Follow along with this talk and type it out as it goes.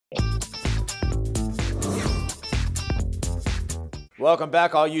Welcome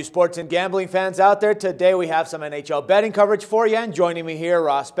back, all you sports and gambling fans out there. Today we have some NHL betting coverage for you, and joining me here,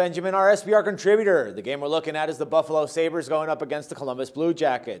 Ross Benjamin, our SBR contributor. The game we're looking at is the Buffalo Sabres going up against the Columbus Blue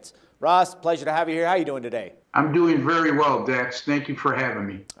Jackets. Ross, pleasure to have you here. How are you doing today? I'm doing very well, Dex. Thank you for having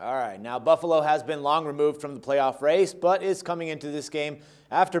me. All right. Now, Buffalo has been long removed from the playoff race, but is coming into this game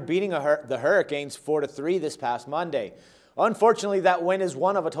after beating the Hurricanes 4-3 this past Monday. Unfortunately, that win is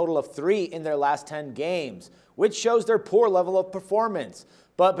one of a total of 3 in their last 10 games, which shows their poor level of performance.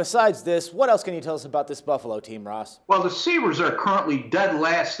 But besides this, what else can you tell us about this Buffalo team, Ross? Well, the Sabres are currently dead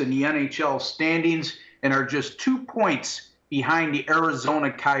last in the NHL standings and are just 2 points behind the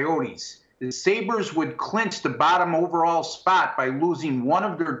Arizona Coyotes. The Sabres would clinch the bottom overall spot by losing one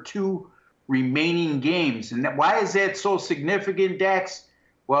of their 2 remaining games. And why is that so significant, Dax?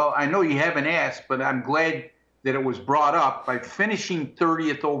 Well, I know you haven't asked, but I'm glad that it was brought up. By finishing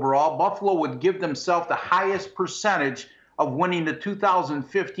 30th overall, Buffalo would give themselves the highest percentage of winning the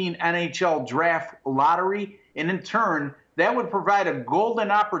 2015 NHL draft lottery, and in turn, that would provide a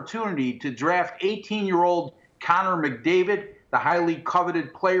golden opportunity to draft 18-year-old Connor McDavid. The highly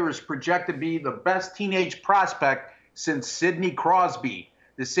coveted player is projected to be the best teenage prospect since Sidney Crosby.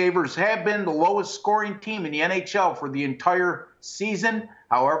 The Sabres have been the lowest scoring team in the NHL for the entire season.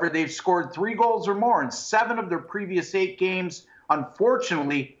 However, they've scored 3 goals or more in 7 of their previous 8 games.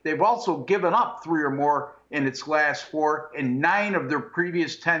 Unfortunately, they've also given up 3 or more in its last 4 in 9 of their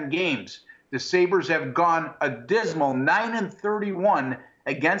previous 10 games. The Sabres have gone a dismal 9-31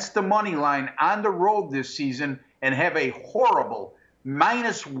 against the money line on the road this season and have a horrible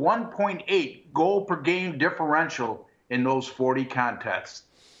minus 1.8 goal per game differential in those 40 contests.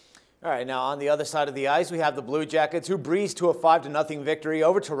 All right, now on the other side of the ice, we have the Blue Jackets, who breezed to a 5-0 victory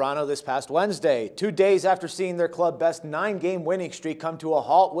over Toronto this past Wednesday, 2 days after seeing their club best 9-game winning streak come to a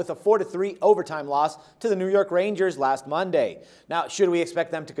halt with a 4-3 overtime loss to the New York Rangers last Monday. Now, should we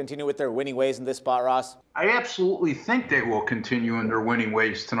expect them to continue with their winning ways in this spot, Ross? I absolutely think they will continue in their winning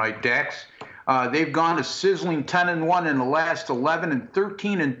ways tonight, Dax. They've gone a sizzling 10-1 in the last 11 and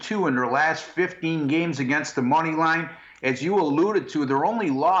 13-2 in their last 15 games against the money line. As you alluded to, their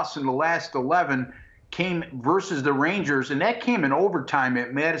only loss in the last 11 came versus the Rangers, and that came in overtime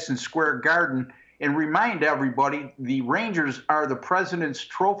at Madison Square Garden. And remind everybody, the Rangers are the President's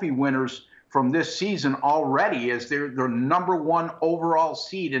Trophy winners from this season already, as they're the #1 overall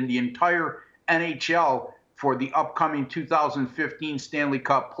seed in the entire NHL for the upcoming 2015 Stanley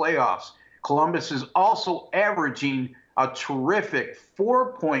Cup playoffs. Columbus is also averaging a terrific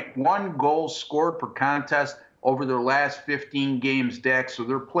 4.1 goals scored per contest over their last 15 games, Dex. So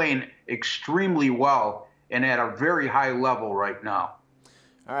they're playing extremely well and at a very high level right now.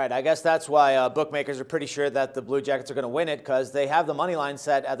 All right, I guess that's why bookmakers are pretty sure that the Blue Jackets are going to win it, because they have the money line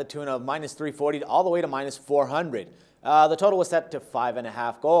set at the tune of minus 340 all the way to minus 400. The total was set to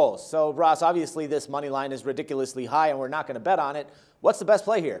 5.5 goals. So, Ross, obviously this money line is ridiculously high, and we're not going to bet on it. What's the best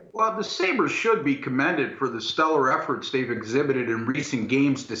play here? Well, the Sabres should be commended for the stellar efforts they've exhibited in recent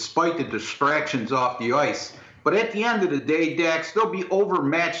games despite the distractions off the ice. But at the end of the day, Dax, they'll be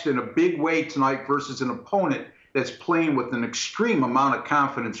overmatched in a big way tonight versus an opponent that's playing with an extreme amount of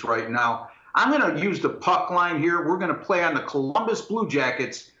confidence right now. I'm going to use the puck line here. We're going to play on the Columbus Blue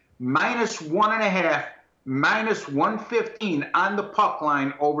Jackets minus 1.5, minus 115 on the puck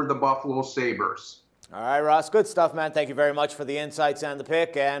line over the Buffalo Sabres. All right, Ross, good stuff, man. Thank you very much for the insights and the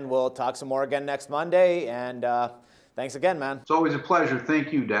pick, and we'll talk some more again next Monday. And thanks again, man. It's always a pleasure.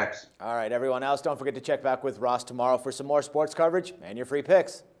 Thank you, Dex. All right, everyone else, don't forget to check back with Ross tomorrow for some more sports coverage and your free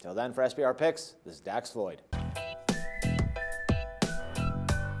picks. Till then, for SBR Picks, this is Dax Floyd.